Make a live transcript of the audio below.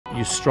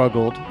you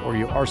struggled or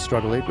you are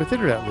struggling with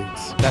internet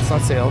leads. That's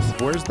not sales.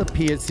 Where's the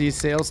P&C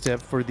sales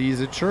tip for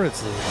these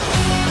insurance leads?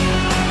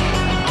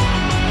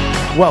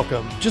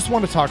 Welcome. Just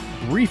want to talk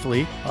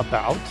briefly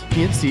about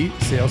P&C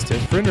sales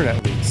tips for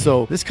internet leads.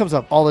 So this comes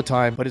up all the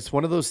time, but it's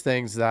one of those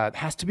things that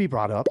has to be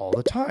brought up all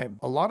the time.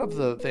 A lot of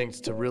the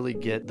things to really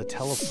get the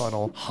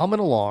telefunnel humming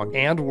along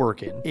and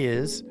working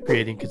is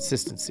creating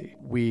consistency.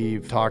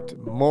 We've talked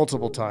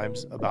multiple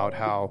times about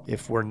how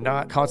if we're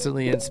not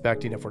constantly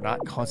inspecting, if we're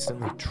not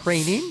constantly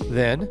training,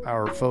 then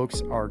our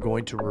folks are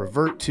going to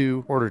revert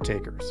to order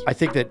takers. I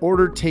think that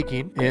order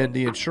taking in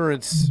the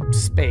insurance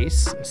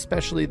space,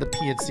 especially the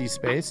P&C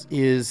space,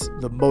 is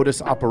the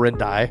modus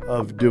operandi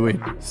of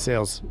doing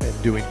sales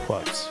and doing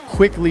quotes.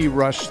 Quickly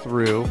rush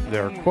through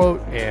their quote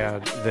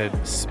and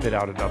then spit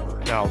out a number.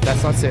 Now,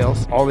 that's not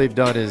sales. All they've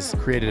done is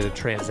created a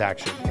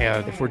transaction.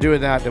 And if we're doing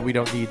that, then we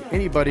don't need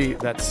anybody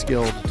that's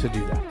skilled to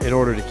do that. In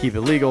order to keep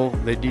it legal,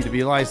 they need to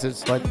be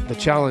licensed. But the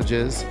challenge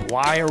is,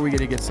 why are we going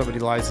to get somebody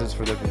licensed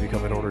for them to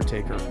become an order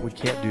taker? We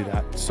can't do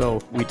that. So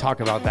we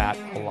talk about that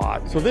a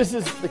lot. So this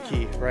is the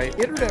key, right?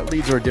 Internet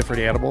leads are a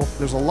different animal.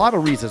 There's a lot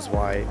of reasons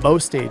why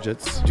most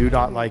agents do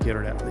not like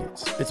internet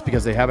leads. It's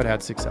because they haven't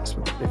had success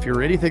with it. If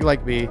you're anything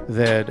like me,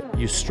 then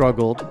you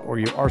struggled or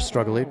you are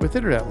struggling with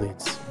internet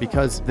leads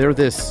because they're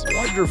this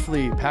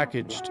wonderfully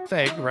packaged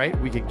thing, right?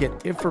 We can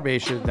get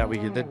information that we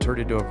can then turn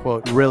into a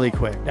quote really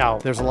quick. Now,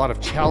 there's a lot of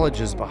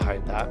challenges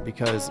behind that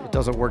because it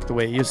doesn't work the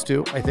way it used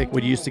to. I think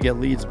when you used to get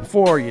leads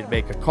before, you'd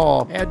make a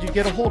call and you'd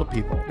get a hold of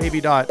people.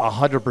 Maybe not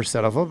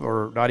 100% of them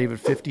or not even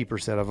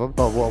 50% of them.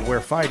 But what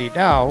we're finding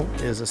now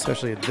is,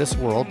 especially in this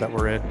world that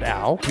we're in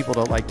now, people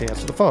don't like to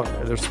answer the phone.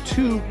 And there's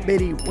too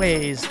many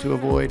ways to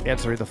avoid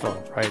answering the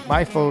phone, right?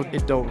 My phone,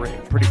 it don't ring.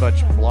 Pretty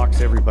much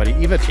blocks everybody.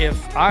 Even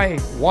if I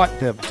want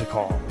them to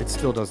call, it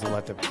still doesn't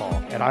let them call.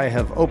 And I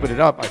have opened it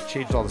up. I've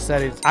changed all the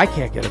settings. I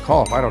can't get a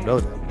call if I don't know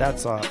them.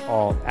 That's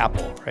all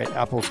Apple, right?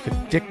 Apple's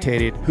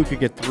dictating who could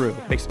get through.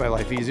 It makes my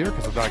life easier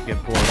because I'm not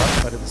getting blown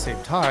up. But at the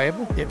same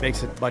time, it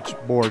makes it much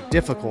more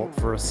difficult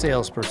for a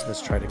salesperson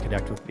that's trying to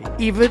connect with me.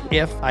 Even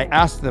if I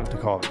ask them to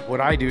call me.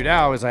 What I do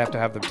now is I have to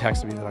have them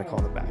text me that I call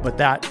them back. But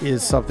that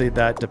is something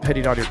that,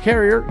 depending on your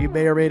carrier, you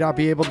may or may not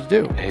be able to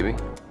do. Maybe,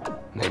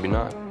 maybe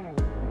not.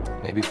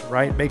 Maybe.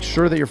 Right? Make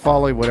sure that you're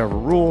following whatever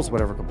rules,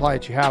 whatever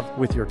compliance you have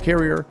with your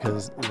carrier,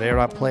 because they're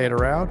not playing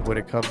around when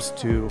it comes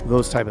to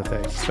those type of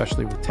things,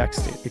 especially with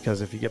texting.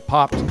 Because if you get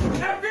popped,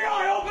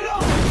 FBI, open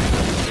up!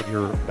 And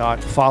you're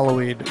not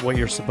following what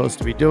you're supposed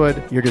to be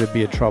doing, you're going to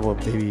be in trouble,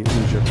 maybe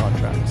lose your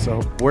contract.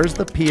 So where's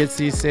the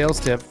P&C sales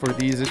tip for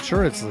these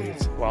insurance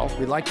leads? Well,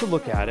 we like to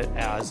look at it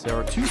as there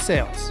are two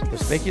sales.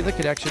 There's making the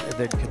connection and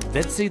then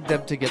convincing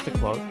them to get the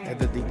quote, and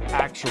then the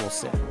actual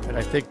sale. And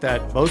I think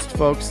that most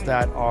folks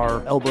that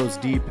are elbows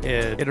deep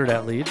in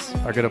internet leads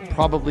are going to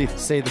probably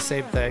say the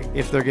same thing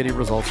if they're getting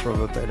results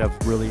from it and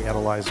have really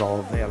analyzed all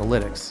of the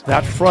analytics.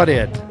 That front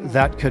end,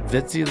 that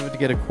convincing them to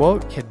get a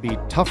quote, can be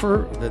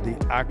tougher than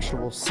the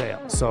actual sale.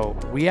 So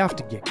we have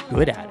to get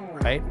good at it.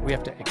 Right? We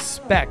have to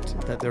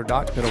expect that they're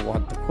not going to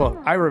want the quote.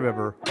 I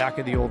remember back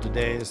in the olden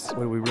days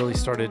when we really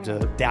started to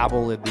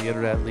dabble in the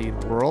internet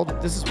lead world,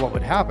 this is what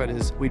would happen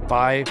is we'd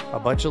buy a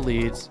bunch of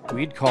leads,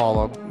 we'd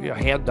call them,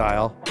 hand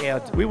dial,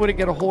 and we wouldn't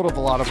get a hold of a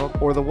lot of them,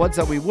 or the ones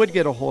that we would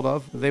get a hold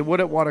of, they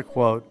wouldn't want a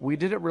quote. We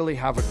didn't really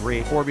have a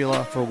great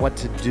formula for what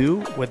to do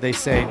when they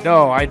say,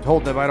 no, I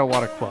told them I don't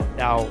want a quote.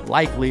 Now,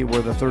 likely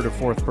we're the third or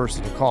fourth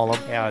person to call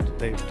them, and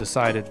they've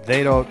decided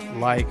they don't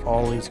like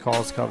all these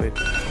calls coming.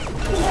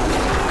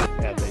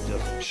 And they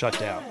just shut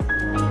down.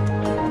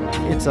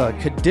 It's a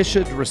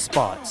conditioned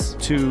response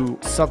to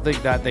something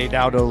that they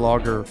now no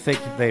longer think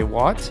they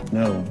want.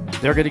 No.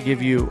 They're going to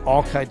give you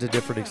all kinds of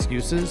different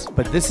excuses,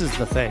 but this is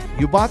the thing.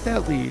 You bought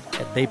that lead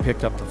and they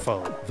picked up the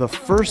phone. The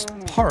first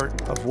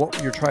part of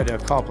what you're trying to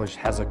accomplish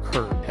has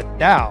occurred. And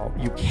now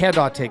you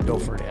cannot take no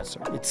for an answer.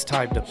 It's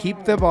time to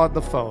keep them on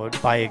the phone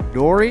by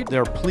ignoring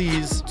their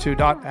pleas to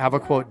not have a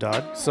quote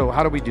done. So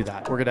how do we do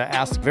that? We're going to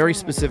ask very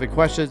specific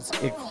questions,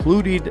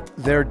 including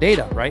their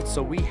data, right?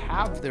 So we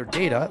have their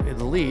data in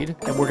the lead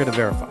and we're going to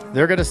verify.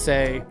 They're going to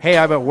say, hey,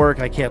 I'm at work.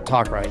 I can't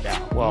talk right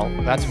now. Well,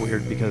 that's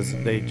weird because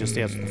they just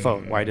answered the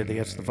phone. Why did they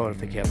answer the phone if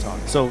they can't talk?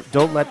 So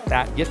don't let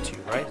that get to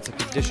you, right? It's a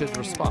conditioned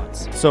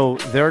response. So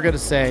they're going to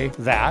say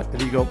that,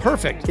 and you go,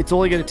 perfect. It's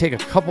only going to take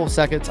a couple of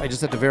seconds. I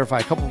just have to verify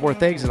a couple more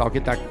things and I'll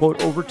get that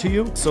quote over to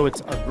you. So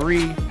it's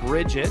agree,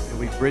 bridge it. And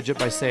we bridge it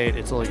by saying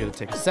it's only going to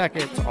take a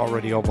second. It's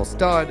already almost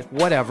done,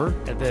 whatever.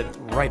 And then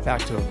right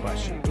back to a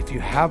question. If you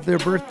have their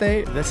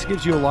birthday, this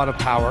gives you a lot of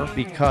power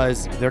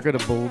because they're going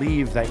to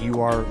believe that you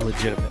are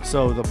legitimate.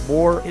 So the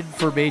more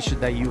information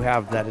that you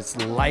have that it's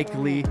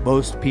likely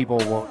most people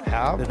won't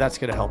have, then that's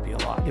going to help you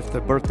a lot. If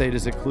the birth date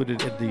is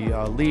included in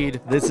the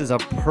lead, this is a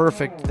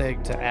perfect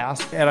thing to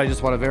ask. And I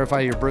just want to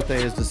verify your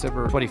birthday is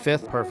December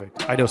 25th.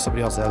 Perfect. I know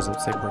somebody else has the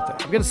same birthday.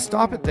 I'm going to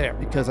stop it there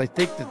because I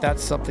think that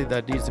that's something that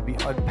that needs to be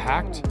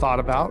unpacked, thought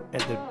about,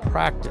 and then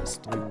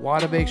practiced. We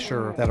want to make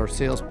sure that our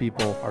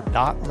salespeople are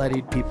not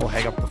letting people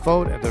hang up the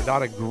phone and they're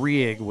not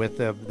agreeing with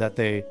them that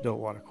they don't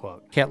want to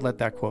quote. Can't let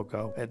that quote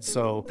go. And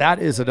so that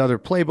is another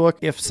playbook.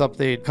 If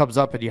something comes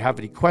up and you have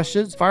any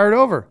questions, fire it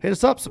over. Hit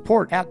us up,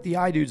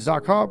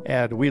 support@theidudes.com.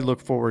 And we look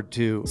forward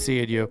to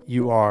seeing you.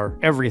 You are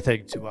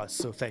everything to us.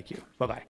 So thank you. Bye-bye.